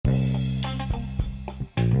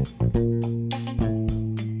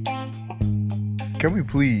Can we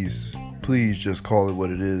please just call it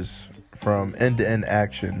what it is? From end-to-end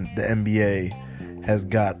action, the NBA has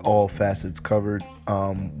got all facets covered.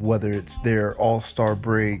 Whether it's their All-Star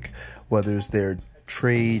break, whether it's their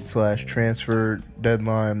trade/transfer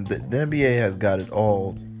deadline, the NBA has got it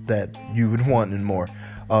all that you would want and more.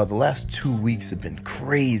 The last 2 weeks have been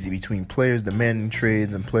crazy between players demanding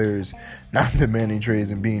trades and players not demanding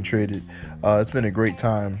trades and being traded. It's been a great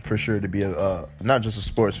time for sure to be not just a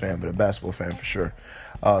sports fan, but a basketball fan for sure.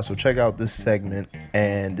 So check out this segment,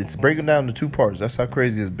 and it's breaking down to two parts. That's how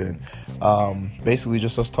crazy it's been. Basically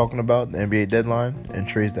just us talking about the NBA deadline and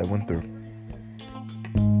trades that went through.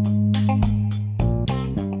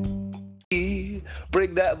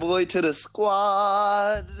 Bring that boy to the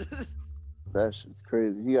squad. That shit's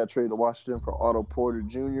crazy. He got traded to Washington for Otto Porter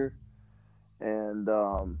Jr. And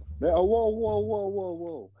whoa.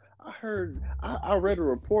 I read a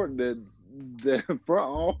report that the front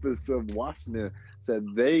office of Washington said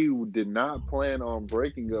they did not plan on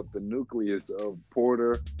breaking up the nucleus of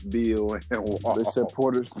Porter, Beal, and Wall. They said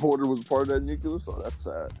Porter was part of that nucleus, so that's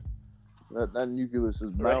sad. That nucleus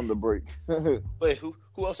is bound to break. Wait, who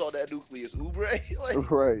else on that nucleus? Oubre?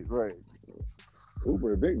 Right.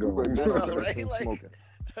 Uber big going. Right? Like,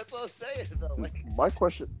 that's what I'm saying though. Like, my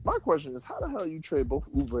question is, how the hell you trade both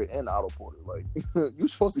Oubre and Otto Porter? Like, you're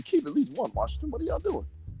supposed to keep at least one. Washington, what are y'all doing?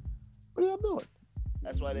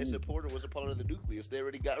 That's why they said Porter was a part of the nucleus. They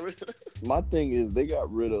already got rid of it. My thing is, they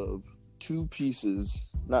got rid of two pieces.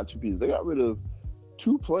 Not two pieces. They got rid of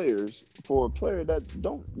two players for a player that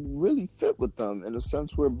don't really fit with them, in a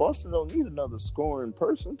sense where Boston don't need another scoring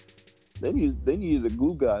person. They needed a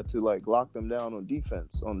glue guy to like lock them down on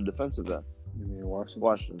defense, on the defensive end. You mean Washington?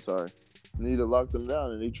 Washington, sorry. They needed to lock them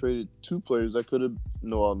down, and they traded two players that could have.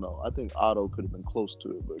 No. I think Otto could have been close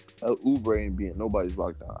to it, but Oubre ain't being nobody's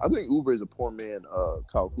lockdown. I think Oubre is a poor man,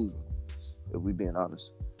 Kyle Kuzma, if we being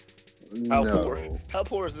honest. How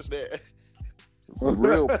poor is this man?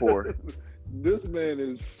 Real poor. This man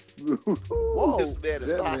is. Whoa, this man is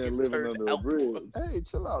that pockets man living turned under a out. bridge. Hey,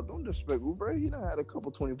 chill out. Don't disrespect Oubre. He done had a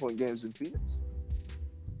couple 20-point games in Phoenix.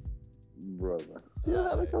 Brother. Yeah,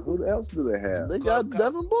 had a couple. Who else do they have? They got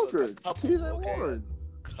Devin Booker, T.J. Warren.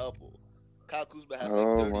 Couple. Kyle Kuzma has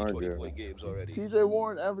Oh, like 30, my 20-point games already. T.J.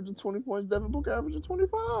 Warren averaging 20 points. Devin Booker averaging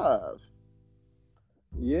 25.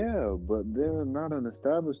 Yeah, but they're not an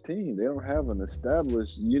established team. They don't have an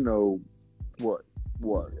established, What?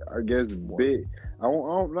 I guess big.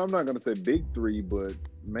 I'm not going to say big three, but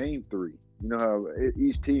main three. You know how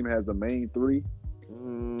each team has a main three?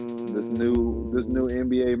 This new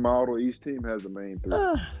NBA model, each team has a main three.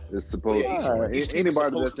 It's supposed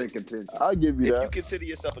anybody that's in contention. I'll give you If that. you consider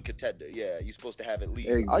yourself a contender, yeah, you're supposed to have at least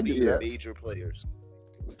Exactly. I give you that. major players.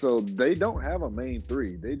 So they don't have a main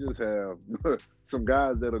three. They just have some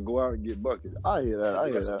guys that'll go out and get buckets. I hear that.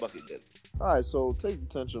 They got some bucket depth. All right, so take the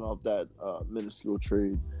tension off that minuscule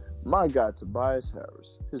trade. My guy, Tobias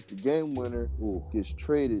Harris, is the game winner, gets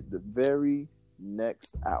traded the very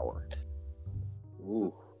next hour.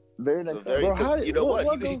 Ooh. Very next hour. Bro, How, you know what?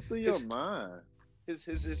 What goes through your mind?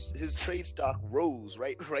 His trade stock rose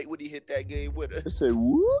right when he hit that game winner. They said,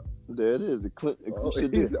 whoop. There it is. We got to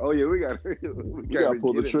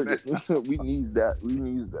pull the trigger. We needs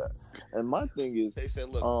that. And my thing is, They said,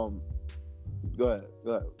 look. Go ahead.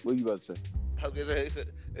 What you about to say?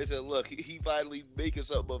 They said, look, he finally making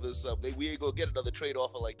something of himself. We ain't gonna get another trade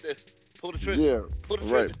offer like this. Pull the trigger. Yeah, pull the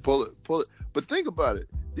trigger. Right. Pull it. But think about it.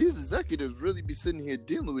 These executives really be sitting here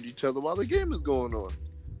dealing with each other while the game is going on.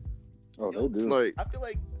 Oh, they do. Like, I feel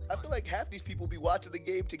like half these people be watching the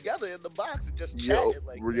game together in the box and just chatting.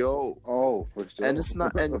 Oh, for sure. And it's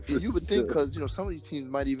not. And you would think, because some of these teams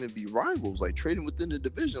might even be rivals, like trading within the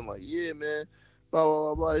division. Like, yeah, man. Blah, blah,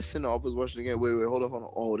 blah, blah. They sitting in the office watching the game. Wait, hold on.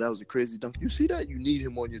 Oh, that was a crazy dunk. You see that? You need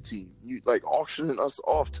him on your team. You like auctioning us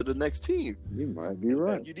off to the next team. You might be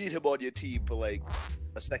right. You need him on your team for like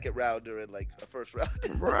a second rounder and like a first rounder.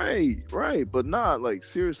 Right. But not like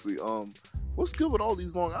seriously. What's good with all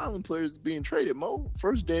these Long Island players being traded, Mo?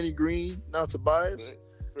 First Danny Green, now Tobias.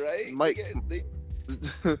 Right? Mike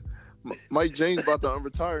James about to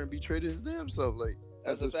unretire and be traded his damn self. Like,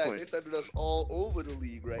 as a fact, they're sending us all over the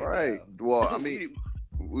league now. Well, I mean,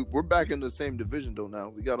 we're back in the same division though now.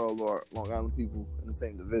 We got all our Long Island people in the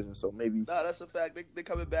same division, so maybe. Nah, that's a fact. They're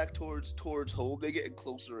coming back towards home. They're getting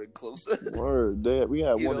closer and closer. Word. We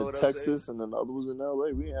had one in Texas and then the other was in LA.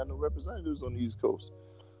 We ain't had no representatives on the East Coast.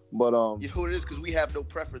 But you know what it is? Because we have no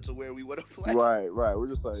preference of where we want to play. Right. We're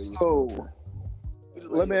just like, so.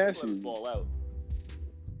 Let me ask you. Ball out.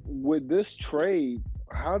 With this trade,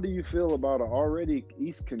 how do you feel about an already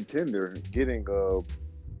East contender getting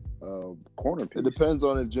corner piece. It depends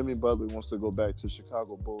on if Jimmy Butler wants to go back to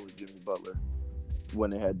Chicago Bulls with Jimmy Butler when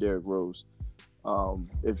they had Derrick Rose.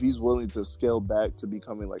 If he's willing to scale back to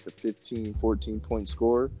becoming like a 15, 14-point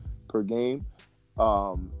scorer per game,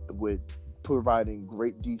 with providing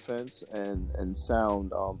great defense and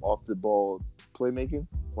sound off the ball playmaking.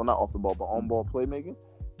 Well, not off the ball, but on ball playmaking.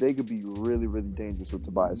 They could be really, really dangerous with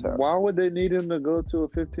Tobias Harris. Why would they need him to go to a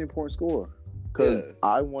 15-point score? Because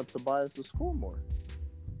I want Tobias to score more.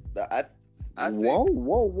 I think,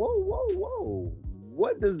 Whoa.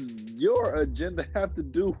 What does your agenda have to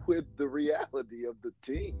do with the reality of the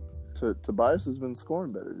team? Tobias has been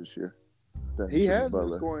scoring better this year. He has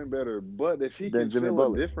been scoring better, but if he can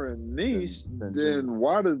fill a different niche, then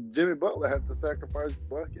why does Jimmy Butler have to sacrifice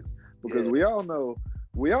buckets? Because we all know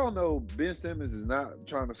Ben Simmons is not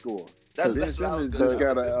trying to score. That's Ben Simmons just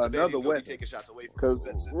got another weapon. Taking shots away from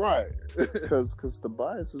Because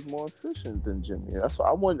Tobias is more efficient than Jimmy. That's why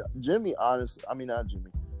I want Jimmy. Not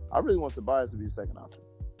Jimmy. I really want Tobias to be the second option.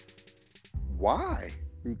 Why?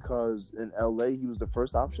 Because in LA he was the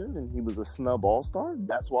first option and he was a snub all-star.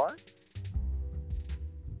 That's why.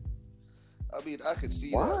 I mean, I could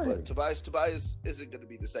see that, but Tobias isn't going to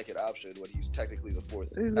be the second option when he's technically the fourth.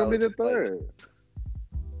 He's going to be the third.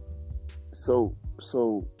 So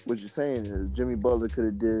what you're saying is Jimmy Butler could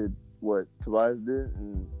have did what Tobias did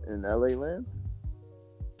in LA land?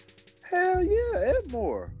 Hell yeah, and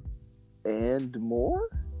more. And more?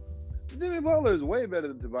 Jimmy Butler is way better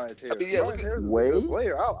than Tobias Harris. I mean, yeah, Tobias Harris is a good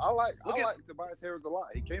player. I like Tobias Harris a lot.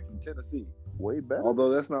 He came from Tennessee. Way better. Although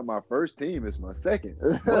that's not my first team, it's my second.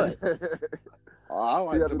 But I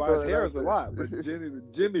like Tobias Harris a lot. But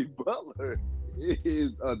Jimmy Butler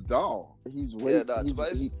is a dog. He's way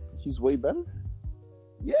better.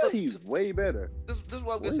 Yeah, he's way better. This is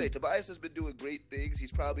what I'm going to say. Tobias has been doing great things.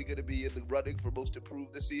 He's probably going to be in the running for most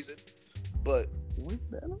improved this season. But way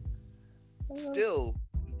better? Still,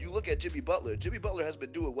 you look at Jimmy Butler. Jimmy Butler has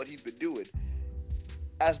been doing what he's been doing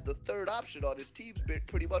as the third option on his team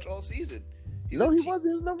pretty much all season. He wasn't. He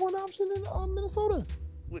was number one option in Minnesota.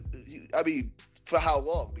 I mean, for how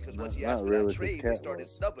long? Because once he asked for that trade, they started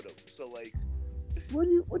snubbing him. So, like... What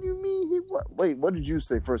do you mean? Wait, what did you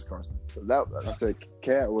say first, Carson? I said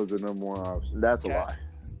Cat was the number one option. That's a lie.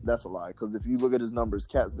 That's a lie. Because if you look at his numbers,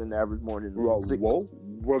 Cat's didn't average more than 6.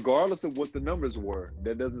 Regardless of what the numbers were,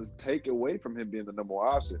 that doesn't take away from him being the number one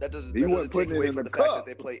option. That doesn't take away from the fact that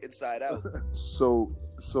they play inside out.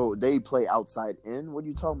 So they play outside in? What are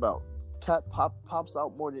you talking about? Cat pops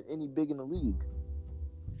out more than any big in the league.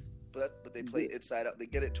 But they play inside out. They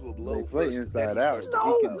get it to him low. They play first, inside out. He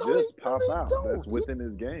can just pop out. That's within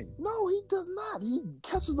his game. No, he does not. He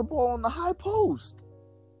catches the ball on the high post.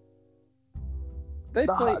 They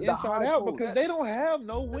play inside out because they don't have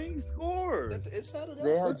no wing scorers. Inside out.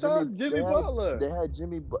 They had Jimmy Butler. They had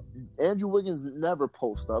Andrew Wiggins never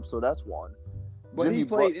post up, so that's one. But he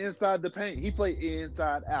played inside the paint. He played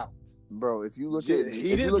inside out. Bro, if you look at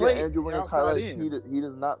Andrew Wiggins' highlights, he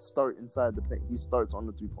does not start inside the paint. He starts on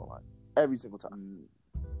the 3-point line every single time.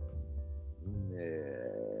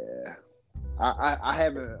 Yeah, I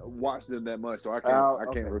haven't watched them that much, so I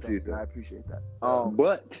can't refute that. I appreciate that.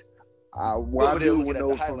 But what I do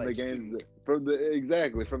know from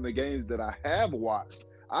the games that I have watched,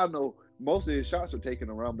 I know most of his shots are taken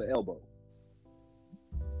around the elbow.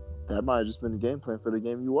 That might have just been the game plan for the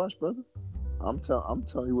game you watched, brother. I'm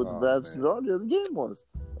telling you what the vast majority of the game was.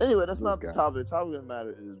 Anyway, that's not the topic. The topic of the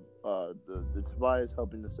matter is the Tobias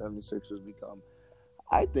helping the 76ers become,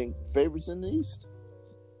 I think, favorites in the East.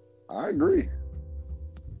 I agree.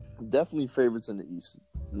 Definitely favorites in the East.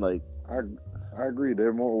 Like I agree.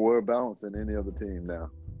 They're more well balanced than any other team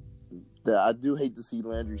now. I do hate to see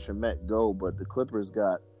Landry Shamet go, but the Clippers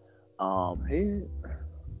got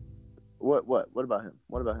What about him?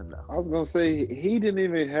 What about him now? I was gonna say he didn't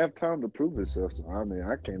even have time to prove himself. So I mean,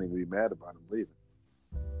 I can't even be mad about him leaving.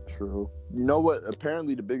 True. You know what?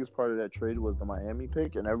 Apparently, the biggest part of that trade was the Miami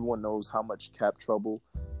pick, and everyone knows how much cap trouble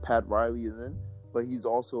Pat Riley is in. But he's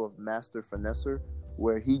also a master finesser,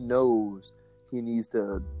 where he knows he needs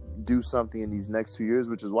to do something in these next 2 years,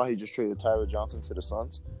 which is why he just traded Tyler Johnson to the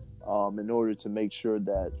Suns, in order to make sure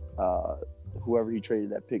that whoever he traded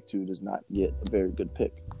that pick to does not get a very good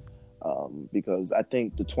pick. Because I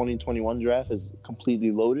think the 2021 draft is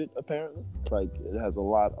completely loaded. Apparently, like it has a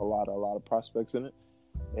lot of prospects in it,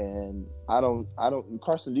 and I don't.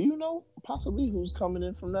 Carson, do you know possibly who's coming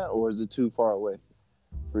in from that, or is it too far away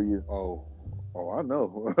for you? Oh, I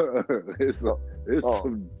know. it's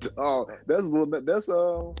some dog. That's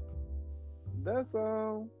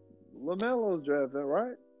LaMelo's draft,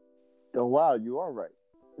 right? Oh wow, you are right.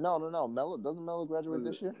 No. Melo doesn't Melo graduate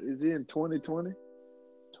this year? Is he in 2020?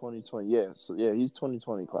 2020. Yeah, so yeah, he's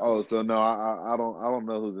 2020 class. Oh, so no, I don't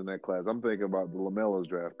know who's in that class. I'm thinking about the LaMelo's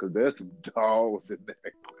draft because there's some dogs in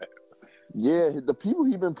that class. Yeah, the people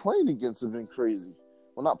he's been playing against have been crazy.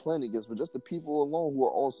 Well, not playing against, but just the people alone who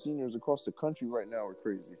are all seniors across the country right now are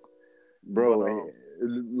crazy. Bro, But,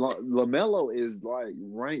 LaMelo is like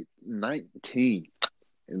ranked 19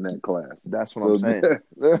 in that class. That's what I'm saying.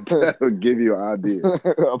 That'll give you an idea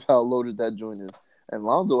of how loaded that joint is. And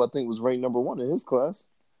Lonzo, I think, was ranked number 1 in his class.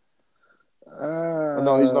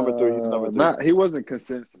 No, he's number 3. He was number 3. He wasn't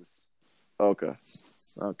consensus. Okay.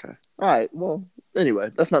 All right. Well,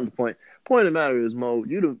 anyway, that's not the point. Point of the matter is, Mo,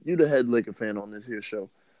 you the head Laker fan on this here show.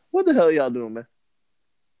 What the hell y'all doing, man?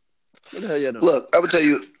 What the hell y'all doing? Look, I'm gonna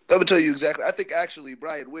tell you exactly. I think actually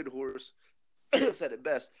Brian Windhorst said it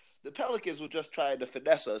best. The Pelicans were just trying to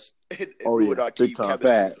finesse us and ruin our team chemistry.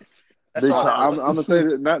 Facts. That's all. I'm gonna say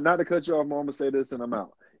that, not to cut you off, I'm gonna say this and I'm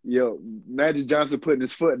out. Yo, Magic Johnson putting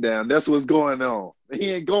his foot down. That's what's going on.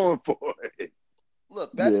 He ain't going for it.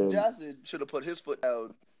 Look, Magic Johnson should have put his foot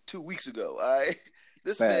down 2 weeks ago. All right?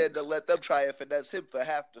 This man let them try and finesse him for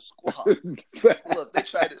half the squad. Look,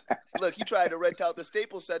 he tried to rent out the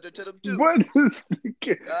Staples Center to them too. What is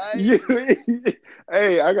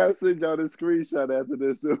Hey, I gotta send y'all this screenshot after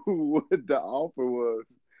this of what the offer was.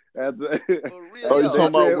 You talking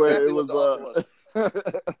about where it was No.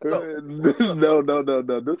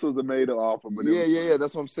 This was a made offer, but yeah.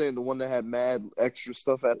 That's what I'm saying. The one that had mad extra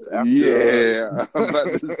stuff after. Yeah, I'm about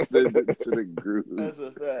to send it to the group. That's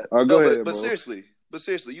a fact. Go ahead, but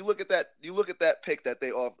seriously, you look at that pick that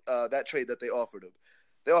they that trade that they offered him.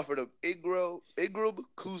 They offered him Ingram,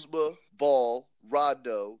 Kuzma, Ball,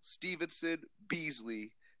 Rondo, Stevenson,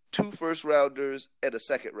 Beasley, 2 first-rounders, and a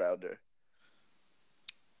second-rounder.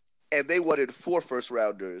 And they wanted 4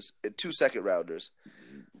 first-rounders and 2 second-rounders.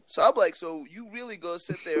 So I'm like, so you really gonna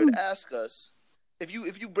sit there and ask us, if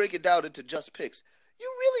you break it down into just picks, you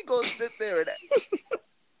really gonna sit there and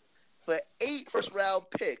for 8 first-round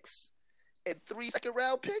picks and 3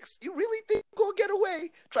 second-round picks, you really think you're gonna get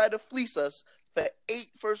away trying to fleece us for 8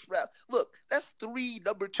 first-round? Look, that's 3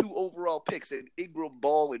 number 2 overall picks in Ingram,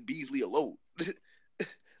 Ball, and Beasley alone.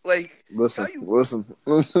 Like, listen.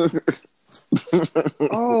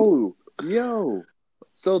 Oh, yo.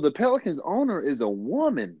 So the Pelicans owner is a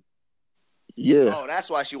woman. Yeah. Oh, that's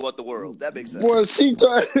why she won the world. That makes sense. Boy, she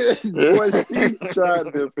tried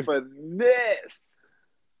to finesse.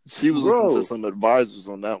 She was listening to some advisors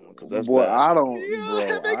on that one, because that's boy. bad. I don't, yeah, bro.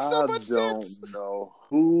 that makes so much sense. sense. Know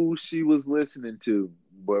who she was listening to,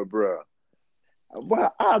 but bro.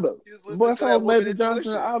 But if I was Magic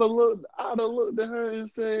Johnson, I'd have looked at her and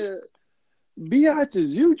said, "Biatches,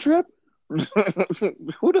 you tripping?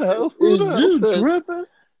 Who the hell? You tripping?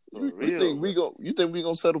 You think we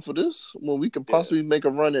gonna settle for this when we could possibly make a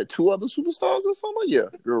run at 2 other superstars or something? Yeah,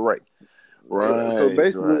 you're right. Right.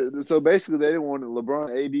 So basically, they didn't want LeBron,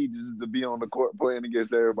 AD just to be on the court playing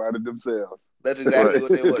against everybody themselves. That's exactly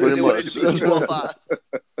what they wanted. Pretty They wanted much. to be 2 or 5.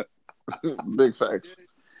 Big facts.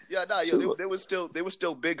 Yeah, they were still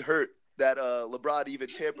big hurt that LeBron even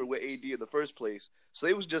tampered with AD in the first place. So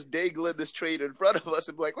they was just dangling this trade in front of us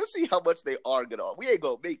and be like, let's see how much they are gonna. We ain't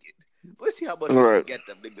gonna make it. Let's see how much we can get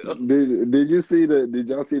them to go. Did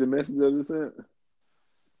y'all see the message I just sent?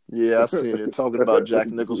 Yeah, I seen it talking about Jack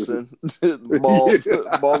Nicholson, ball of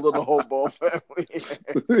the whole Ball family. He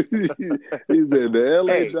said the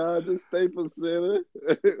LA Dodgers Staples Center.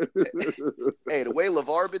 Hey, the way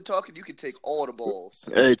LeVar been talking, you can take all the balls.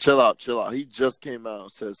 Hey, chill out. He just came out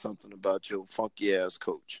and said something about your funky ass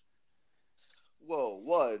coach. Whoa,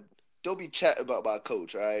 one, don't be chatting about my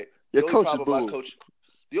coach, all right? Your coach is boo.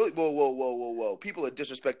 Whoa. People are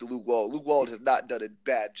disrespecting Luke Walton. Luke Walton has not done a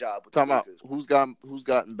bad job with Time the out. Lakers. Who's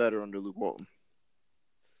gotten better under Luke Walton?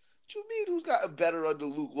 What you mean who's gotten better under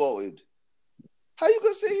Luke Walton? How you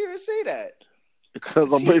gonna sit here and say that?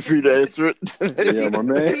 Because I'm waiting for you to answer it. Yeah, my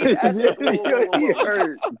man. He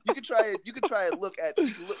hurt. You can try and look at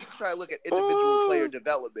individual player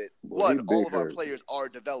development. One, all of our players are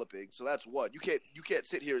developing, so that's one. You can't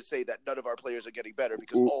sit here and say that none of our players are getting better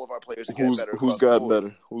because all of our players are getting better. Who's gotten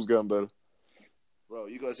better? Who's gotten better? Bro,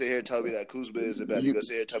 you gonna sit here and tell me that Kuzma isn't better? You gonna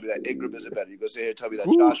sit here and tell me that Ingram isn't better? You gonna sit here and tell me that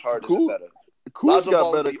Josh Hart isn't better? Kuz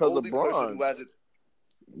got better because of Bron.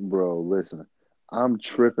 Bro, listen. I'm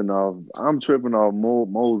tripping off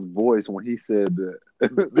Mo's voice when he said that.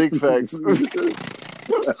 Big facts.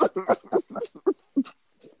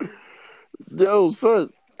 Yo,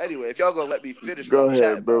 son. Anyway, if y'all gonna let me finish, go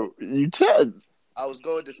ahead, bro. You chat. I was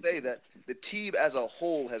going to say that the team as a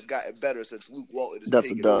whole has gotten better since Luke Walton has That's a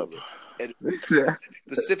taken dub. over, and They said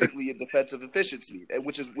specifically in defensive efficiency, and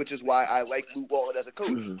which is why I like Luke Walton as a coach,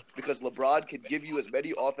 Mhm. because LeBron can give you as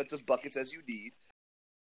many offensive buckets as you need.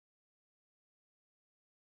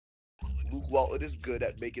 Luke Walton is good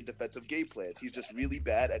at making defensive game plans. He's just really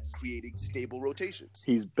bad at creating stable rotations.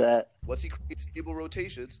 He's bad. Once he creates stable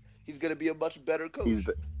rotations, he's going to be a much better coach. He's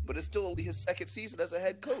But it's still only his second season as a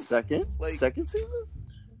head coach. second Like- season.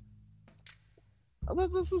 I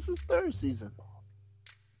thought this was his third season.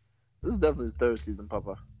 This is definitely his third season,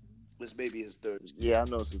 Papa. This may be his third. Yeah, I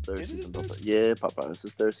know it's his third Is it his season, third Papa. season? Yeah, Papa, it's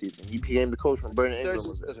his third season. He became the coach when Brandon Third Ingram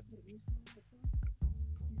was season there.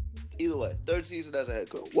 Either way, third season as a head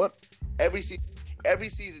coach. What? Every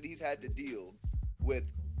season he's had to deal with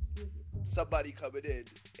somebody coming in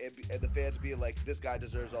and the fans being like, this guy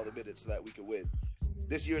deserves all the minutes so that we can win.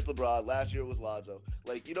 This year's LeBron. Last year was Lonzo.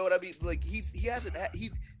 Like, you know what I mean? Like, he's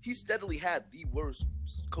steadily had the worst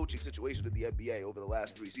coaching situation in the NBA over the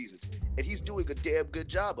last 3 seasons, and he's doing a damn good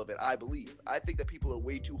job of it. I believe. I think that people are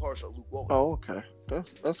way too harsh on Luke Walton. Oh, okay.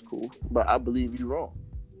 That's cool. But I believe you're wrong.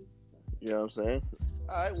 You know what I'm saying?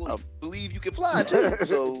 All right, well, believe you can fly too.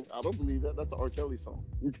 So I don't believe that. That's an R. Kelly song.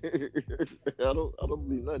 I don't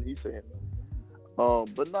believe nothing he's saying. But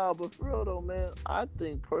for real though, man, I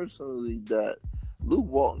think personally that Luke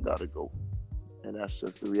Walton gotta go. And that's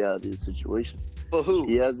just the reality of the situation. for who?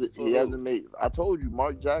 He hasn't For who? made, I told you,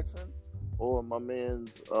 Mark Jackson or my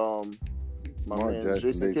man's Mark Jason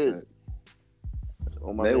Jackson, Kidd.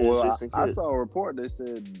 Or my They, man's well, Jason I Kidd. saw a report that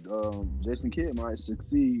said Jason Kidd might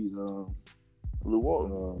succeed Luke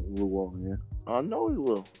Walton. Lil Walton, yeah. I know he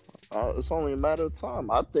will. It's only a matter of time.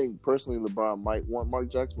 I think personally LeBron might want Mark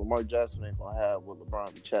Jackson, but Mark Jackson ain't gonna have what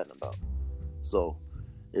LeBron be chatting about. So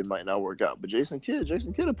it might not work out. But Jason Kidd,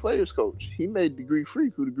 a player's coach. He made Degree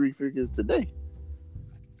Freak who Degree Freak is today.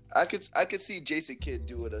 I could see Jason Kidd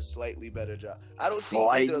doing a slightly better job. I don't see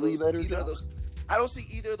Slightly either of those, better either of job? those. I don't see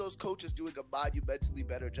either of those coaches doing a monumentally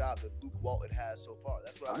better job than Luke Walton has so far.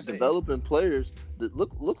 That's what I'm saying. Developing players.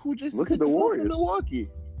 Look who Jason Look Kidd at the developed in Warriors. Milwaukee.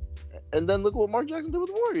 And then look what Mark Jackson did with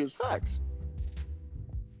the Warriors. Facts.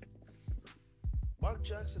 Mark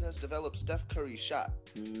Jackson has developed Steph Curry's shot,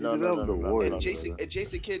 No. developed the Warriors. and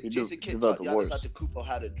Jason Kidd He taught developed the Giannis Warriors. Antetokounmpo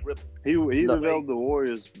how to dribble. He No, developed the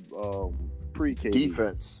Warriors pre-KD.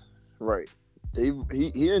 Defense. Right. He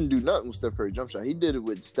didn't do nothing with Steph Curry jump shot. He did it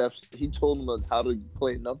with Steph's. He told him how to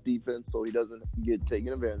play enough defense so he doesn't get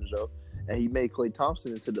taken advantage of, and he made Klay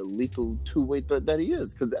Thompson into the lethal two-way threat that he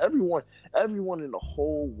is. Because everyone in the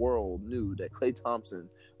whole world knew that Klay Thompson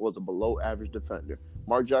was a below-average defender.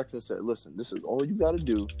 Mark Jackson said, "Listen, this is all you got to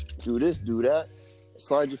do. Do this, do that,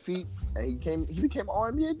 slide your feet," and he became an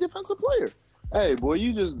All-NBA defensive player. Hey, boy,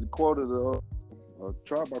 you just quoted a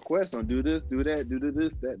Tribe Called Quest on do this, do that, do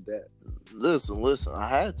this, that. Listen. I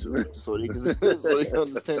had to so they can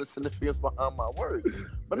understand the significance behind my words.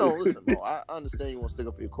 But no, listen, bro. I understand you want to stick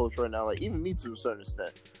up for your coach right now. Like even me to a certain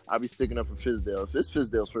extent, I'll be sticking up for Fizdale. If it's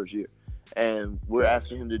Fizdale's first year, and we're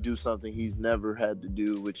asking him to do something he's never had to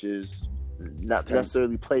do, which is not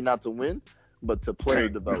necessarily play not to win, but to play to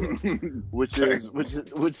develop, which is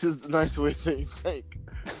the nice way of saying tank.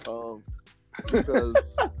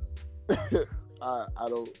 Because. I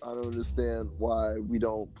don't understand why we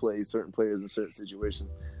don't play certain players in certain situations.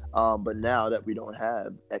 But now that we don't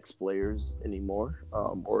have X players anymore,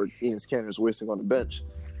 or Ian Scanner's wasting on the bench,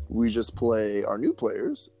 we just play our new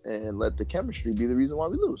players and let the chemistry be the reason why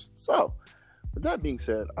we lose. So, with that being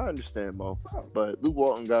said, I understand, Mo, but Luke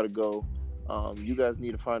Walton got to go. You guys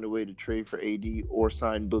need to find a way to trade for AD or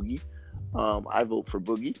sign Boogie. I vote for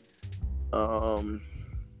Boogie.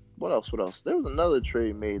 What else? There was another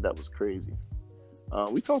trade made that was crazy.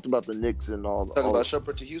 We talked about the Knicks and all. Talking about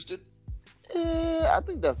Shumpert to Houston. I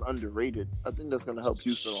think that's underrated. I think that's going to help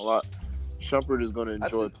Houston a lot. Shumpert is going to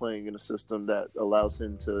enjoy playing in a system that allows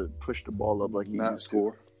him to push the ball up like he Not used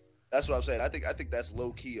score. That's what I'm saying. I think that's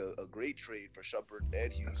low key a great trade for Shumpert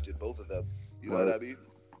and Houston, both of them. You know what I mean?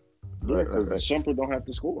 Yeah, because Right. Shumpert don't have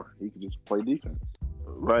to score. He can just play defense.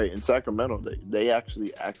 Right. In Sacramento, they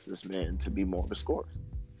actually asked this man to be more of a scorer.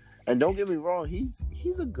 And don't get me wrong, he's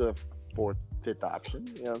a good fourth, fifth option.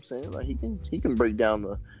 You know what I'm saying? Like he can break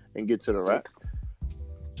down and get to the rack.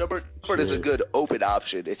 Shumpert is a good open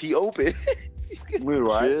option. If he open, We're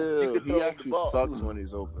right. Chill. You can throw He the actually ball. sucks when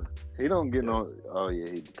he's open. He don't get no. Oh yeah,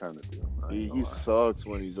 he kind of do. He sucks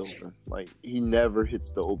when he's open. Like he never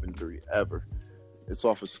hits the open three ever. It's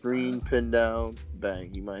off a screen, pin down,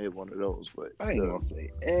 bang. He might hit one of those, but I ain't gonna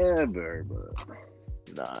say ever,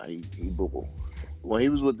 but nah, he boo boo. When he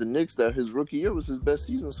was with the Knicks, that his rookie year was his best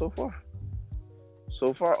season so far.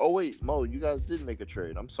 So far, oh wait, Mo, you guys did make a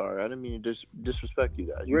trade. I'm sorry, I didn't mean to disrespect you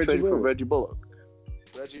guys. You Reggie traded for Bullock. Reggie Bullock.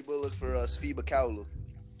 Reggie Bullock for Svi Makaulu.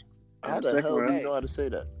 How the the second hell do round. you know how to say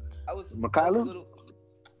that? I was a Mikhailov? little.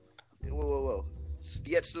 Whoa.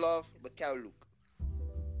 Sviatslav Makaulu.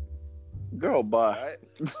 Girl, All bye. right.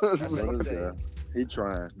 That's how you Look say at it. that. He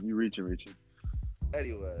trying. You reaching.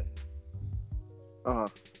 Anyway, Uh-huh.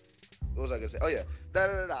 what was I gonna say? Oh yeah, no.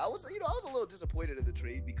 I was a little disappointed in the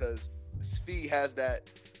trade because Svi has that.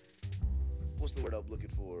 What's the word I'm looking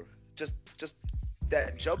for? Just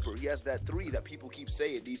that jumper. He has that three that people keep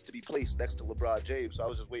saying needs to be placed next to LeBron James. So I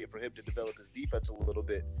was just waiting for him to develop his defense a little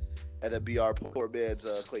bit, and then be our poor man's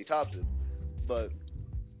Klay Thompson. But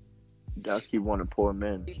Y'all keep wanting poor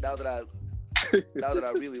men. now that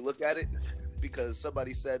I really look at it, because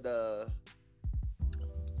somebody said I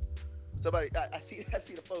see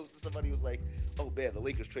the post and somebody was like, "Oh man, the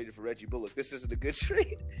Lakers traded for Reggie Bullock. This isn't a good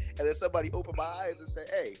trade." And then somebody opened my eyes and said,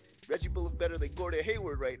 "Hey, Reggie Bullock better than Gordon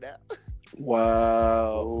Hayward right now."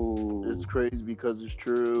 Wow. Oh, It's crazy because it's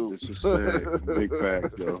true. disrespect. Big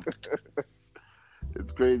facts though.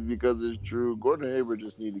 It's crazy because it's true. Gordon Hayward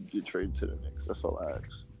just need to get traded to the Knicks. That's all I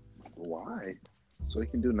ask. Why? So he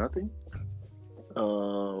can do nothing?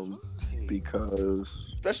 Because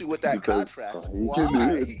Especially with that contract. He Why?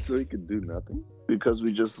 can do, so he can do nothing?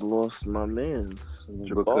 we just lost my man's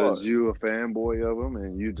Because Jabbar. you a fanboy of him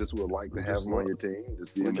and you just would like to We have just him on lost. your team to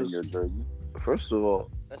see We him in just- your jersey. First of all,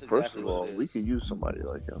 That's exactly what it we is. could use somebody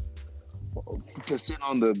like him. To sit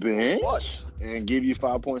on the bench What? and give you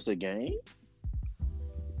 5 points a game?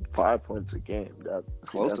 5 points a game. That's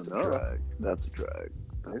Close a enough. drag. That's a drag.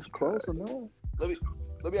 It's close enough.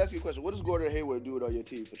 Let me ask you a question. What is Gordon Hayward doing on your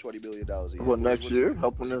team for $20 million a year? Well, next What's year, he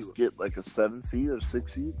helping doing? us get like a 7 seed or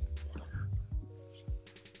 6 seed.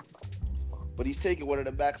 But he's taking one of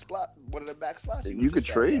the back slots. You could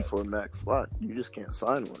trade for a max slot. You just can't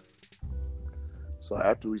sign one. So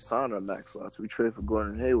after we sign our max slots, we trade for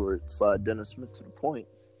Gordon Hayward, slide Dennis Smith to the point.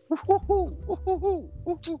 This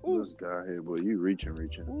guy here, boy, you reaching.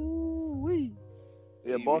 Ooh-wee.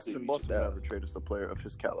 Yeah, He Boston really would reaching never trade us a player of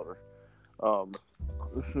his caliber. Oh,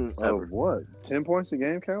 Ever. what? 10 points a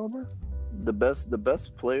game caliber? The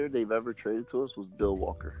best player they've ever traded to us was Bill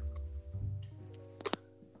Walker.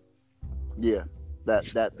 Yeah,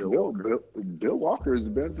 that Bill Walker. Bill Walker is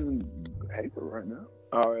better than Hayward right now.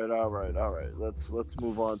 All right. Let's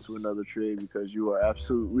move on to another trade because you are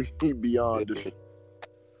absolutely beyond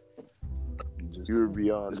you're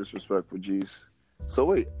beyond disrespectful, G's. So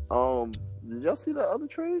wait, did y'all see that other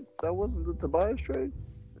trade? That wasn't the Tobias trade?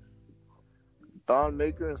 Thon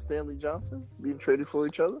Maker and Stanley Johnson being traded for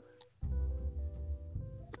each other?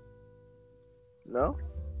 No?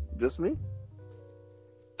 Just me?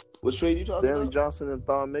 What trade you talking Stanley about? Johnson and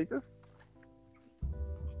Thon Maker?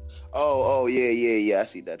 Oh, yeah. I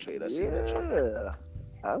see that trade. I see that trade. Yeah.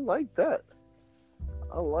 I like that.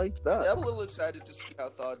 Yeah, I'm a little excited to see how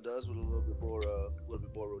Thon does with a little bit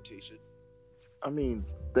more rotation. I mean,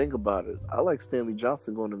 think about it. I like Stanley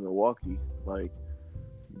Johnson going to Milwaukee. Like,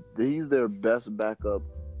 he's their best backup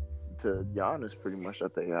to Giannis, pretty much,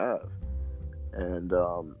 that they have, and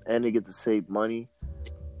they get to save money.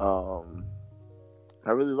 I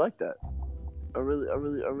really like that. I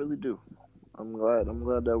really do. I'm glad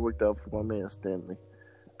that worked out for my man Stanley.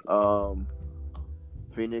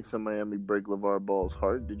 Phoenix and Miami break LeVar Ball's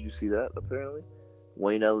heart. Did you see that? Apparently,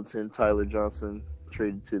 Wayne Ellington, Tyler Johnson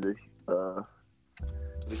traded to the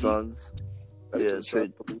Suns. That's Yeah, to the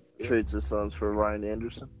Suns. trade to the Suns for Ryan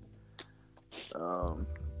Anderson.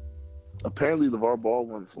 Apparently, LeVar Ball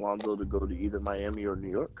wants Lonzo to go to either Miami or New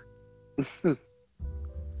York.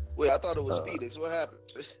 Wait, I thought it was Phoenix. What happened?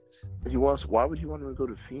 Why would he want to go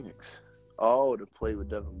to Phoenix? Oh, to play with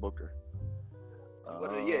Devin Booker.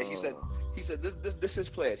 Yeah, he said this is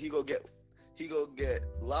planned. He go get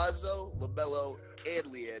Lonzo, LaMelo, and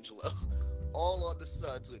LiAngelo all on the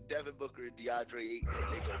Suns with Devin Booker and DeAndre Ayton,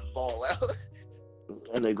 and they gonna ball out.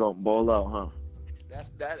 And they gonna ball out, huh?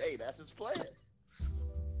 That's his plan.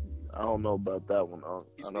 I don't know about that one.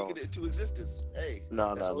 He's speaking it into existence. Hey,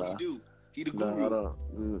 that's all he do. He the No,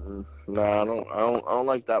 guru. I don't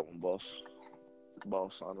like that one, boss.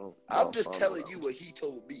 I don't. I'm just telling you what he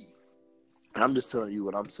told me. I'm just telling you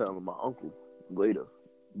what I'm telling my uncle later.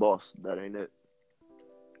 Boss, that ain't it.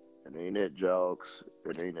 It ain't it, Jogs.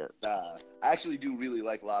 It ain't it. Nah, I actually do really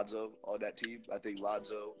like Lonzo on that team. I think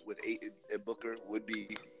Lonzo with Ayton and Booker would be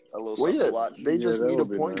a little something to watch. They just that need a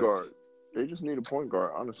would be point nice. guard. They just need a point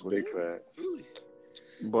guard, honestly. Big facts. Really?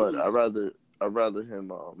 But I'd rather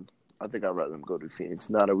him. I think I'd rather him go to Phoenix.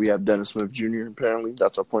 Now that we have Dennis Smith Jr. Apparently,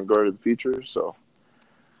 that's our point guard of the future. So,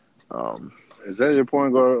 Is that your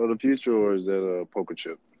point guard of the future, or is that a poker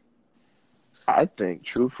chip? I think,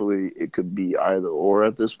 truthfully, it could be either or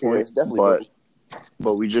at this Yeah, point. it's definitely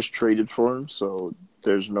But we just traded for him, so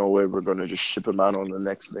there's no way we're going to just ship him out on the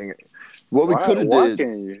next thing. What we could have Why did.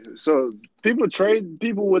 can't you? So people trade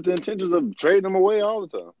people with the intentions of trading them away all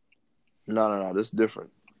the time. No. This is different.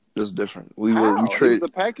 We How? traded. It was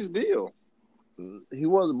a package deal. He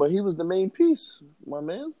wasn't, but he was the main piece, my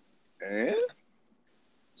man. And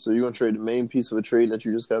So you're gonna trade the main piece of a trade that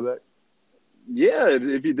you just got back? yeah,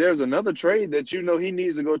 if there's another trade that you know he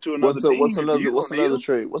needs to go to another team. What's another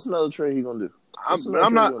trade? What's another trade he gonna do?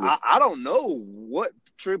 I don't know what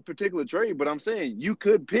particular trade, but I'm saying you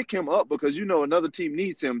could pick him up because you know another team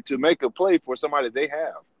needs him to make a play for somebody they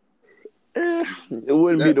have. It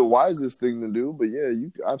wouldn't be the wisest thing to do, but yeah,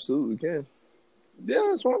 you absolutely can. Yeah,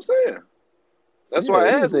 that's what I'm saying. That's why I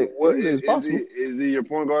asked, is he your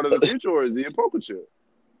point guard of the future, or is he a poker chip?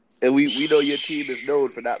 And we know your team is known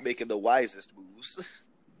for not making the wisest moves.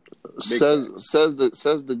 Says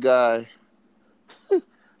the guy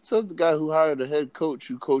says the guy who hired a head coach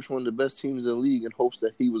who coached one of the best teams in the league in hopes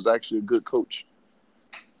that he was actually a good coach.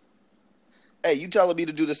 Hey, you telling me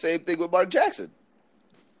to do the same thing with Mark Jackson?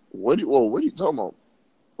 What are you talking about?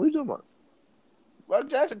 What are you talking about? Mark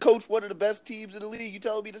Jackson coached one of the best teams in the league. You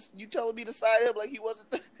telling me to sign him like he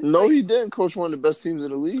wasn't? No, he didn't coach one of the best teams in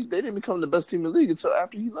the league. They didn't become the best team in the league until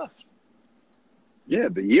after he left. Yeah,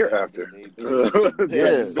 the year after.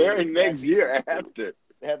 The very next year after.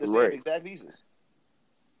 They had the same exact pieces.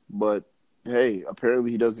 But hey,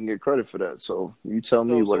 apparently he doesn't get credit for that. So you tell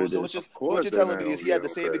me what it is. What you're telling me is he had the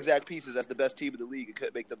same exact pieces as the best team in the league and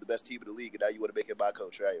couldn't make them the best team in the league, and now you want to make him my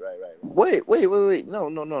coach, right? Wait.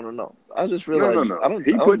 No. I just realized. No.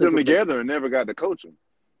 He put them together and never got to coach them.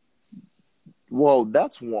 Well,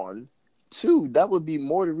 that's one. Two, that would be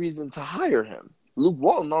more the reason to hire him. Luke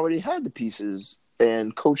Walton already had the pieces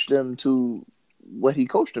and coached them to what he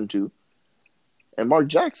coached them to. And Mark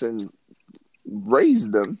Jackson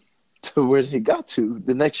raised them to where they got to.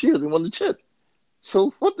 The next year, they won the chip.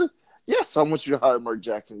 So, what the? Yes, I want you to hire Mark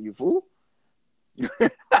Jackson, you fool. You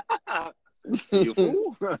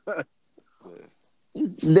fool?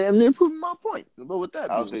 Damn near proving my point. But with that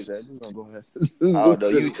being said, go ahead. I don't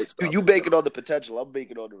know. You banking on the potential. I'm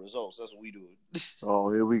banking on the results. That's what we do.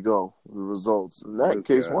 Oh, here we go. The results. In that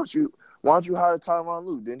case, why don't you hire Tyronn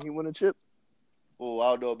Lue? Didn't he win a chip? Oh,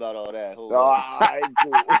 I don't know about all that. Hold on.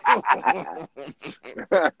 Cool.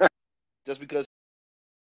 Just because.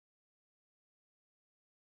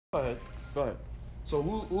 Go ahead. So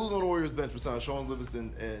who's on the Warriors bench besides Sean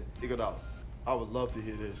Livingston and Iguodala? I would love to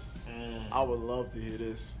hear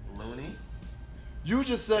this. Looney? You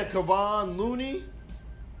just said Kevon Looney?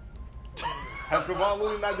 Has Kevon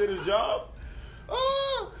Looney not did his job?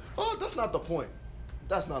 That's not the point.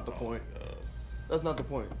 That's not the point.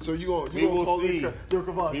 So you gonna will call see. Yo,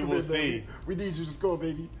 Kevon, We come will in, see. baby. We need you to score,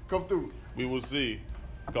 baby. Come through. We will see.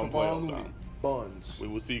 Come Kevon playoff Looney, time. Buns. We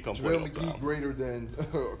will see come JaVale playoff McGee time. greater than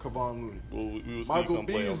Kevon Looney. We will see come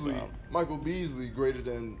playoff time. Michael Beasley greater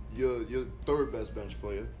than your third best bench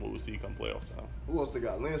player. We will see come playoff time. Who else they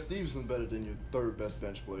got? Lance Stevenson better than your third best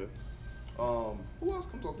bench player. Who else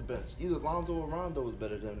comes off the bench? Either Lonzo or Rondo is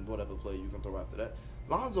better than whatever player you can throw after that.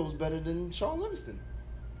 Lonzo's better than Sean Livingston.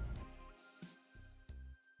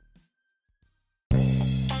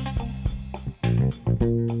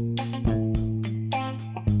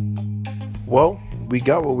 Well, we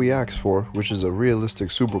got what we asked for, which is a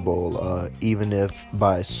realistic Super Bowl, even if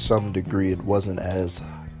by some degree it wasn't as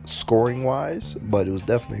scoring-wise, but it was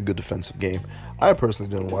definitely a good defensive game. I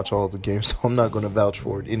personally didn't watch all of the games, so I'm not going to vouch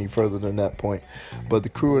for it any further than that point. But the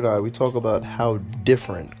crew and I, we talk about how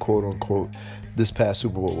different, quote-unquote, this past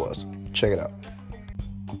Super Bowl was. Check it out.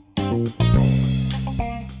 We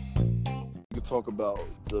could talk about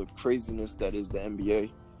the craziness that is the NBA.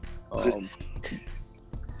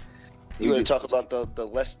 You want to talk about the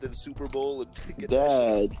less than Super Bowl?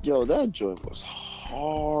 That joint was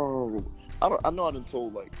horrible. I know I done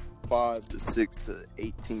told like 5 to 6 to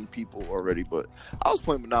 18 people already, but I was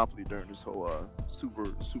playing Monopoly during this whole super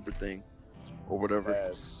thing or whatever.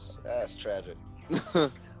 That's tragic.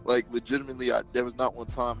 Like legitimately, there was not one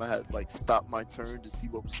time I had like stopped my turn to see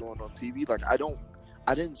what was going on TV. Like I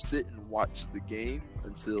didn't sit and watch the game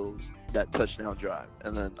until that touchdown drive,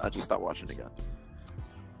 and then I just stopped watching again.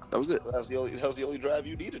 That was it. That was the only drive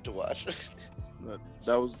you needed to watch.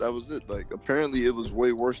 That was it. Like apparently it was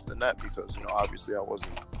way worse than that because obviously I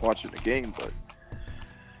wasn't watching the game. But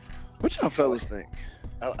what y'all fellas think?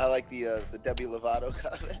 I like the Demi Lovato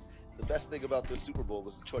comment. The best thing about this Super Bowl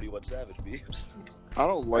is the 21 Savage memes. I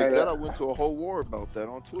don't like that. I went to a whole war about that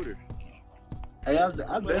on Twitter. Hey, I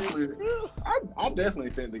definitely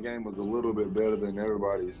think the game was a little bit better than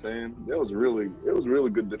everybody is saying. It was really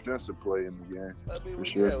good defensive play in the game. I mean, For well,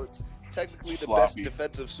 sure. yeah, it's technically the Sloppy. best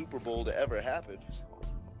defensive Super Bowl to ever happen.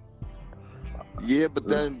 Yeah, but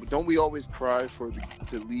then don't we always cry for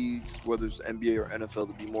the leagues, whether it's NBA or NFL,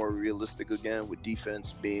 to be more realistic again, with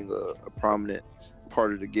defense being a prominent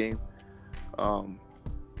part of the game?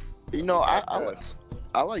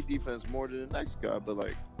 I like defense more than the next guy, but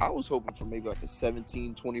like I was hoping for maybe like a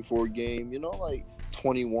 17-24 game, like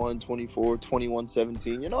 21-24,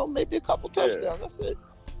 21-17, maybe a couple touchdowns. That's it.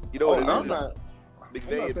 You know what it I'm is? not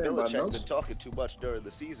McVay and saying about Belichick no- been talking too much during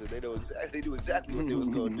the season. They knew exactly what they was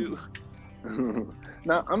going to do.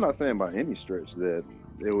 Now, I'm not saying by any stretch that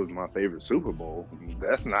it was my favorite Super Bowl.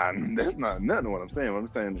 That's not nothing what I'm saying. What I'm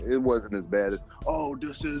saying, it wasn't as bad as, oh,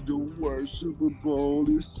 this is the worst Super Bowl.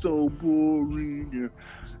 It's so boring.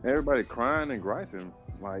 Everybody crying and griping.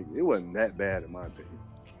 Like, it wasn't that bad in my opinion.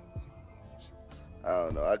 I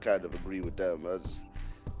don't know. I kind of agree with them.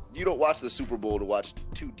 You don't watch the Super Bowl to watch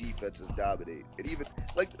two defenses dominate. And even,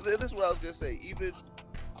 like, this is what I was going to say. Even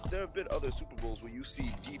there have been other Super Bowls where you see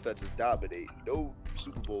defenses dominate. No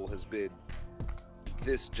Super Bowl has been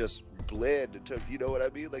this just bland in terms, you know what I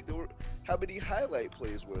mean? Like, how many highlight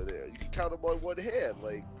plays were there? You can count them on one hand.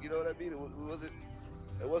 Like, you know what I mean? It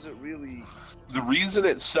wasn't really The reason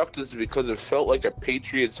it sucked is because it felt like a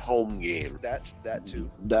Patriots home game. that too.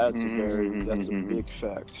 That's a big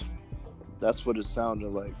fact. That's what it sounded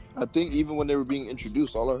like. I think even when they were being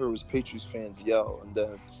introduced, all I heard was Patriots fans yell, and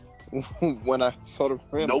then when I saw the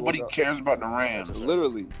Rams, Nobody cares about the Rams.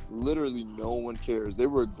 literally, no one cares. They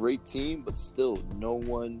were a great team, but still, no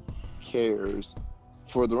one cares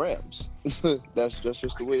for the Rams. That's just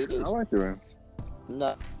the way it is. I like the Rams.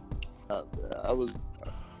 I was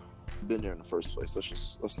been there in the first place.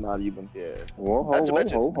 Let's not even. Yeah. Well, Not to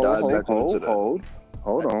mention- hold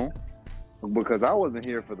on. Because I wasn't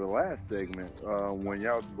here for the last segment when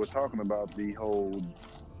y'all were talking about the whole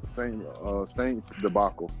Saints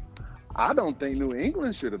debacle. I don't think New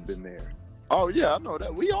England should have been there. Oh yeah, I know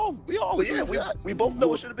that. We all. But yeah, agree with that. we both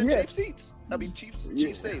know it should have been Yeah. Chiefs seats. I mean, Chiefs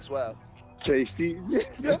Saints. Wow. KC.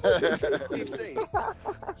 Chiefs Saints.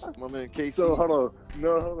 My man KC. So hold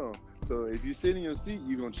on. So if you sit in your seat,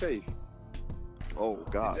 you're gonna chafe. Oh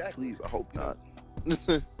God, Exactly. please! I hope not.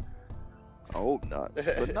 I hope not.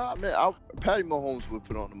 But nah, man. Patty Mahomes would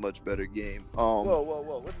put on a much better game.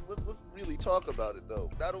 Whoa. Let's really talk about it though.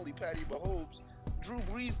 Not only Patty Mahomes, Drew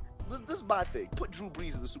Brees. This is my thing. Put Drew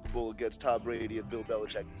Brees in the Super Bowl against Tom Brady and Bill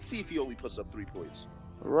Belichick. See if he only puts up 3 points.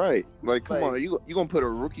 Right. Like, come Like- on. You gonna put a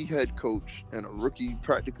rookie head coach and a rookie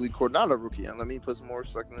practically not a rookie, and let me put some more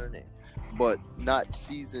respect on their name, but not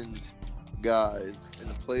seasoned guys in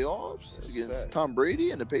the playoffs That's against fact. Tom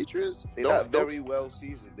Brady and the Patriots. They're Don't- not very well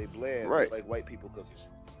seasoned. They bland. Right. They're like white people cooking.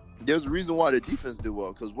 There's a reason why the defense did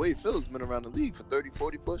well, because Wade Phillips been around the league for 30,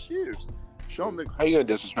 40 plus years. Sean Mc, How you gonna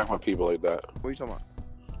disrespect my people like that? what are you talking about?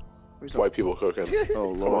 White people cooking. Oh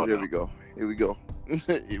on Lord, here now. we go. Here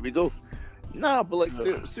we go. Nah, but like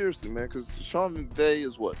seriously, man, because Sean McVay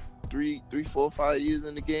is what 3, 4, 5 years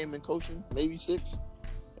in the game and coaching, maybe 6,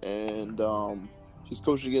 and he's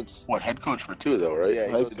coaching against. What, head coach for 2 though, right? Yeah,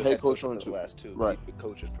 he's Head- only been head head coach coach on for 2. the last 2. Right. He's been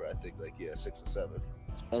coaching for I think 6 or 7.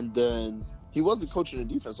 And then he wasn't coaching the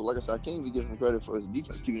defense, so like I said, I can't even give him credit for his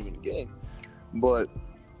defense keeping him in the game. But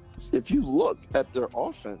if you look at their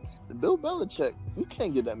offense, Bill Belichick, you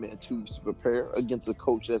can't give that man 2 weeks to prepare against a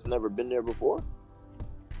coach that's never been there before.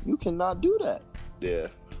 You cannot do that. Yeah.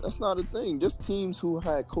 That's not a thing. There's teams who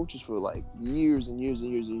had coaches for like years and years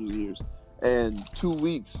and years and years and years. And 2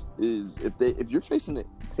 weeks is if you're facing the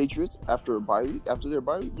Patriots after their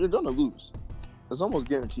bye week, you're gonna lose. It's almost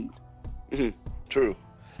guaranteed. True.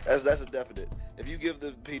 That's a definite. If you give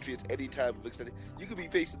the Patriots any type of extended, you could be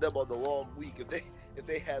facing them on the long week if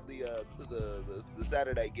they had the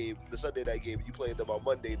Saturday night game, the Sunday night game, and you played them on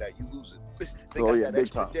Monday night, you lose it. They Oh, got yeah, that big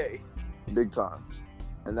extra time. day. Big time.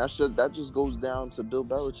 And that just goes down to Bill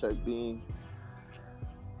Belichick being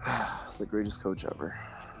the greatest coach ever.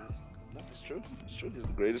 No, it's true. It's true. He's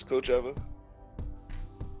the greatest coach ever.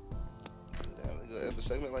 Yeah, we gonna end the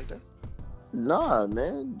segment like that. Nah,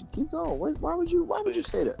 man, keep going. Why would you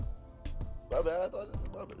say that? My bad. I thought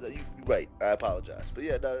you're right. I apologize, but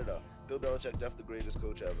yeah, no. Bill Belichick, definitely the greatest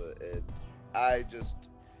coach ever, and I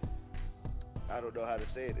don't know how to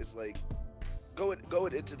say it. It's like going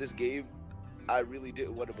into this game, I really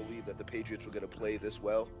didn't want to believe that the Patriots were going to play this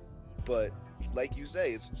well, but like you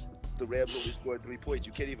say, it's the Rams only scored 3 points.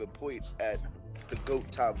 You can't even point at the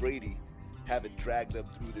GOAT Tom Brady having dragged them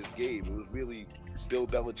through this game. It was really Bill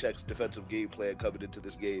Belichick's defensive game plan coming into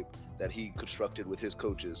this game that he constructed with his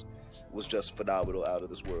coaches was just phenomenal, out of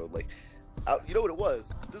this world. Like, you know what it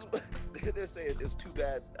was? They're saying it's too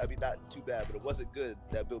bad. I mean, not too bad, but it wasn't good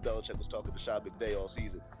that Bill Belichick was talking to Sean McVay all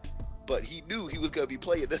season. But he knew he was going to be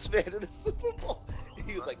playing this man in the Super Bowl.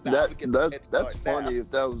 He was like, nah, that's funny if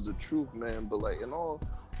that was the truth, man. But like, in all,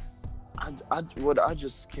 what I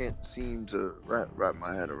just can't seem to wrap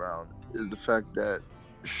my head around is the fact that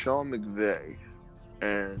Sean McVay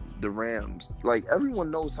and the Rams, like, everyone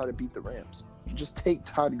knows how to beat the Rams. Just take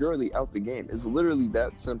Todd Gurley out the game. It's literally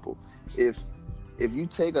that simple. If you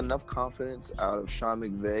take enough confidence out of Sean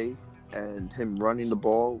McVay and him running the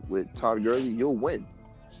ball with Todd Gurley, you'll win.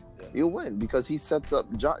 You'll win because he sets up.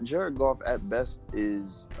 Jared Goff at best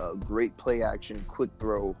is a great play action, quick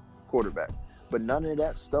throw quarterback, but none of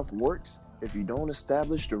that stuff works if you don't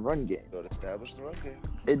establish the run game.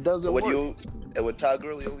 It doesn't work. And when Todd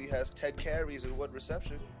Gurley only has 10 carries and 1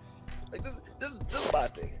 reception, like this is my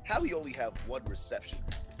thing. How he only have 1 reception?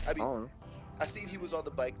 I mean, I seen he was on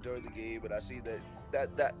the bike during the game, and I see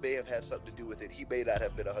that may have had something to do with it. He may not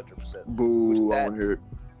have been 100%. Boo! I want to hear it.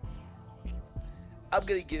 I'm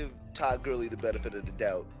gonna give Todd Gurley the benefit of the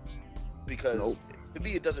doubt because to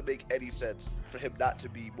me it doesn't make any sense for him not to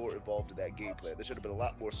be more involved in that game plan. There should have been a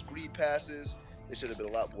lot more screen passes. There should have been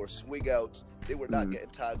a lot more swing outs. They were not getting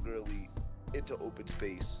Todd Gurley into open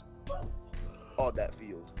space on that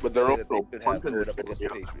field. But they're also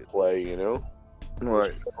play, you know.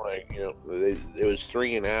 Right. Like, you know, it was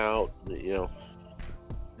 3 and out. You know,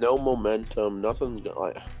 no momentum, nothing.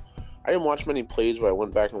 Like, I didn't watch many plays, but I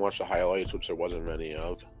went back and watched the highlights, which there wasn't many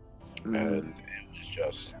of, and it was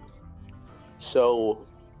just so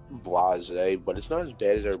blasé. But it's not as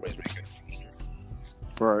bad as everybody's making it.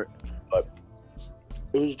 Right. But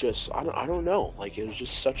it was just I don't know. Like, it was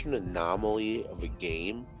just such an anomaly of a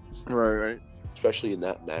game. Right. Especially in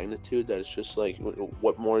that magnitude, that it's just like,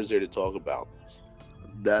 what more is there to talk about?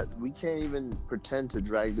 That we can't even pretend to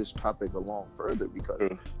drag this topic along further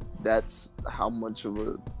because that's how much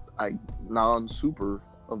of a non-super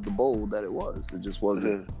of the bowl that it was. It just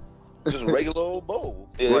wasn't just a regular old bowl.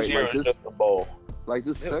 Right, just a bowl. Like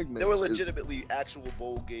this segment, there were legitimately actual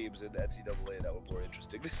bowl games in the NCAA that were more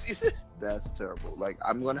interesting this season. That's terrible. Like,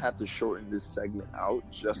 I'm gonna have to shorten this segment out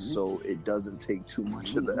just so it doesn't take too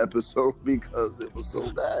much of the episode because it was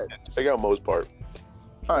so bad. Take out most part.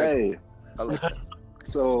 All right. Hey, I like that.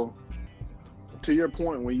 So, to your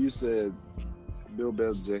point, when you said Bill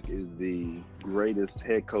Belichick is the greatest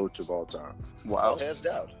head coach of all time. Wow. Hands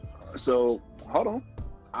down. So, hold on.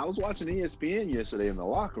 I was watching ESPN yesterday in the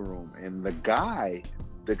locker room, and the guy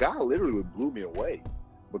literally blew me away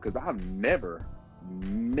because I've never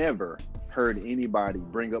heard anybody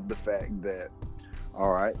bring up the fact that,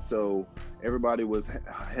 all right, so everybody was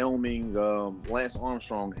helming Lance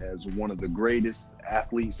Armstrong as one of the greatest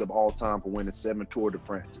athletes of all time for winning 7 Tour de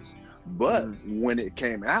France's. But when it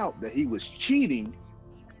came out that he was cheating,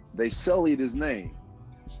 they sullied his name.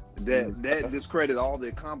 That discredited all the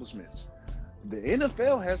accomplishments. The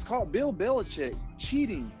NFL has caught Bill Belichick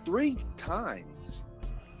cheating 3 times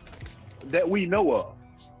that we know of.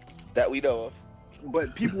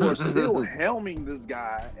 But people are still helming this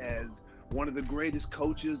guy as one of the greatest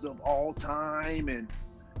coaches of all time. And,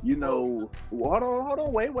 you know, hold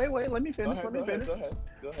on, wait. Let me finish. Go ahead.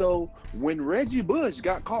 So when Reggie Bush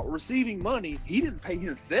got caught receiving money, he didn't pay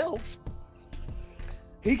himself.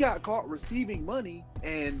 He got caught receiving money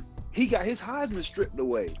and he got his Heisman stripped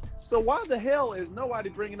away. So why the hell is nobody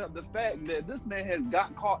bringing up the fact that this man has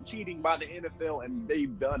got caught cheating by the NFL and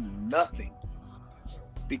they've done nothing?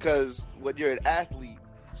 Because when you're an athlete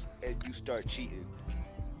and you start cheating,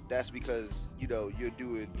 that's because, you know, you're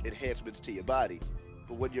doing enhancements to your body.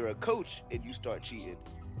 But when you're a coach and you start cheating,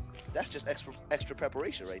 that's just extra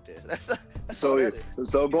preparation right there. That's all that is.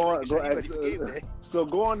 So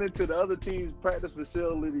going into the other team's practice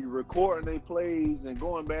facility, recording their plays and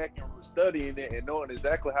going back and studying it and knowing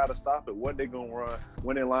exactly how to stop it, what they're gonna run,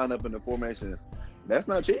 when they line up in the formation, that's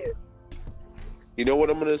not cheating. You know what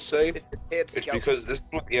I'm gonna say? It's because this is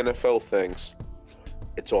what the NFL thinks.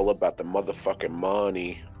 It's all about the motherfucking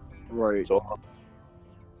money. Right.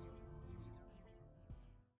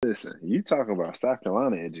 Listen, you talking about South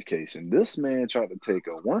Carolina education. This man tried to take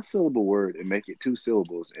a 1-syllable word and make it 2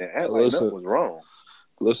 syllables and act like that was wrong.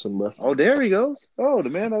 Listen, bro. Oh, there he goes. Oh, the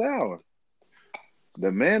man of the hour.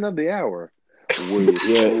 The man of the hour.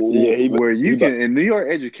 Where you can, in New York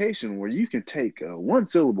education, where you can take a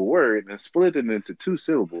 1-syllable word and split it into 2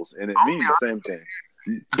 syllables and it means the same thing.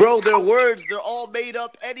 Bro, they're words. They're all made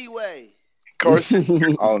up anyway. Carson.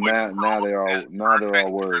 Oh, now they're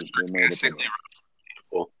all words. They're made up.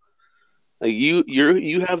 Like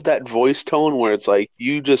you have that voice tone where it's like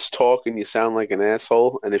you just talk and you sound like an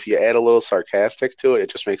asshole, and if you add a little sarcastic to it, it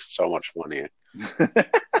just makes it so much funnier. Because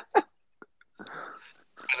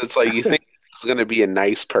it's like you think he's gonna be a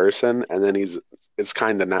nice person, and then it's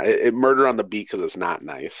kind of not. It murder on the beat because it's not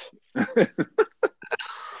nice. I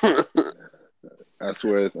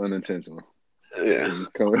swear it's unintentional. Yeah.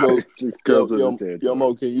 It just comes with the territory. Yo,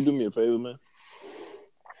 Mo, can you do me a favor, man?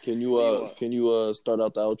 Can you start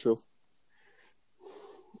out the outro?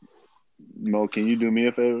 Mo, can you do me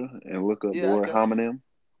a favor and look up the word homonym?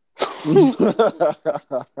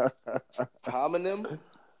 Homonym?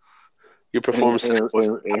 Your performance and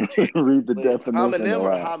read the definition. Homonym or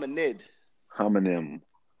hominid? Homonym.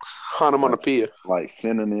 Onomatopoeia. Like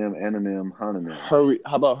synonym, anonym, homonym.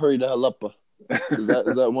 How about hurry the hell up? Is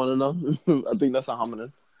that one of them? I think that's a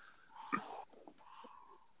homonym.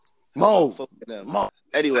 Mo.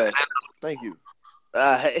 Anyway, thank you.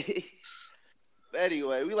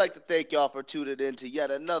 Anyway, we like to thank y'all for tuning in to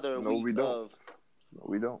yet another week of. No,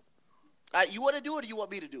 we don't. You want to do it or you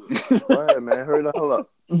want me to do it? Go ahead, man. Hurry the hell up.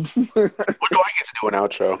 When do I get to do an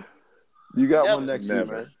outro? You got one next week,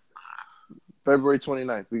 man. February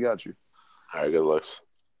 29th. We got you. All right, good looks.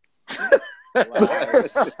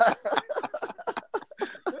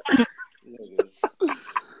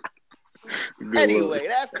 Anyway,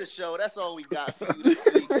 that's the show. That's all we got for you this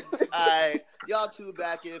week. All right. Y'all tune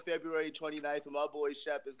back in February 29th, and my boy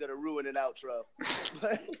Shep is going to ruin an outro.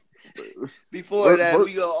 Before that,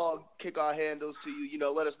 we going to all kick our handles to you.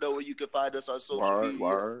 Let us know where you can find us on social media.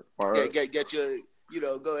 Word. Get your,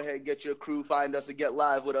 go ahead and get your crew, find us, and get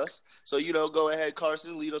live with us. So, go ahead,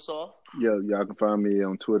 Carson, lead us off. Yeah, y'all can find me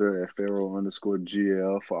on Twitter at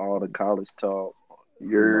Pharaoh_GL for all the college talk.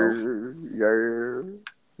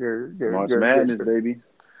 March Madness, baby.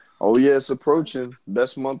 Oh, yeah, it's approaching.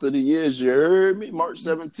 Best month of the year. You heard me? March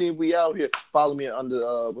 17th, we out here. Follow me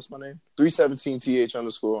under, what's my name?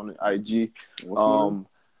 317th_ on the IG.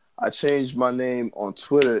 I changed my name on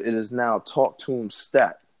Twitter. It is now Talk To Him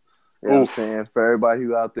Stat. You know what I'm saying? For everybody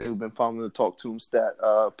who out there who's been following the Talk To Him Stat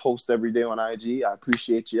post every day on IG, I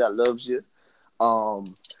appreciate you. I love you. And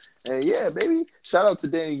yeah, baby, shout out to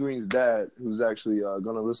Danny Green's dad, who's actually going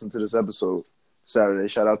to listen to this episode Saturday.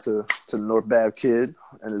 Shout out to the North Bab kid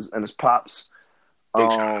and his pops.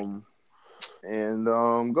 Go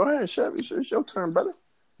ahead, Chef. It's your turn, brother.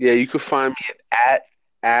 Yeah, you can find me at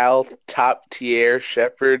Al Top Tier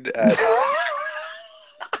Shepherd.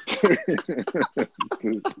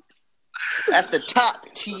 That's the top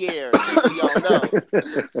tier, just so y'all know. That's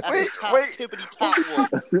the top tippity top one.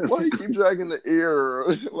 Why do you keep dragging the ear?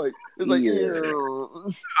 Like it's like ear.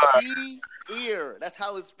 Ear. That's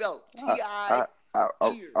how it's spelled. T-I.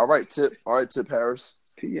 All right, Tip Harris.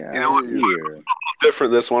 You know what?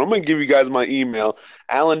 Different this one. I'm gonna give you guys my email,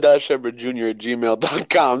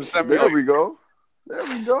 alan.shepherdjr@gmail.com. There we go.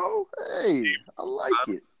 Hey, I like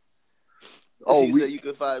it. He said you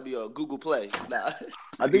can find me on Google Play. Nah.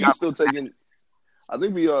 I think we're still taking. I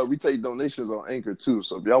think we take donations on Anchor too.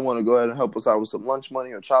 So if y'all want to go ahead and help us out with some lunch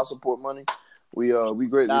money or child support money, we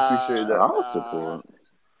greatly appreciate that. Child support.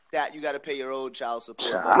 That you got to pay your own child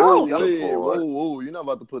support. Whoa, you're not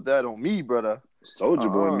about to put that on me, brother. Soldier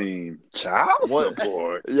Boy mean child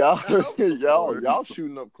support. y'all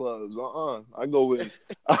shooting up clubs. I go with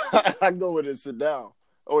it. Sit down.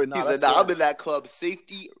 Oh wait, he said, I'm in that club.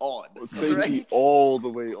 Safety on. Safety all the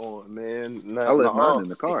way on, man. I left mine in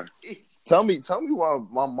the car. Tell me why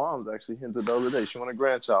my mom's actually hinted the other day. She want a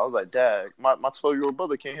grandchild. I was like, Dad, my 12-year-old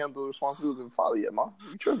brother can't handle the responsibilities of a father yet, Mom.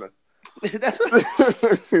 You tripping? That's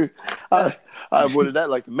I avoided that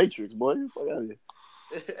like the Matrix, boy. Fuck out of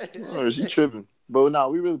here. She tripping.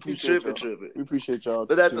 But we really appreciate y'all. Tripping. We appreciate y'all.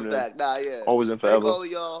 But that's a fact. Yeah. Always and forever. Thank all of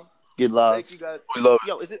y'all. Get live. Thank you guys. We love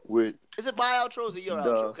Yo, is it my outro or is it your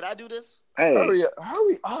outro? Can I do this? Hey. Hurry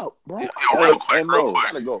up, bro. Real quick.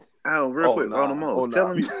 Gotta go. Real quick.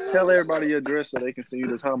 Tell everybody your address so they can send you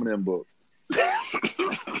this homonym book.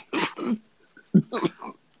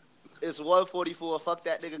 It's 144. Fuck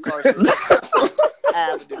that nigga Carson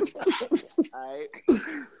Avenue. All right.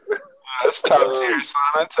 That's top tier, son.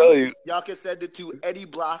 I tell you. Y'all can send it to any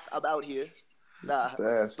block. I'm out here. Nah,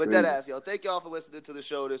 that's but crazy. that ass, y'all. Thank y'all for listening to the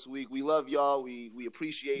show this week. We love y'all. We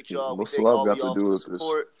appreciate y'all. What's we thank love all got of y'all to do for the with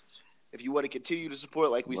support. If you want to continue to support,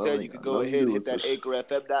 like we said, you could go nothing ahead to and do hit that with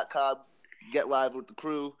anchorfm.com, get live with the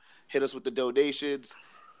crew, hit us with the donations,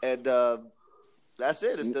 and that's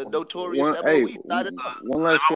it. It's the notorious MOE. One last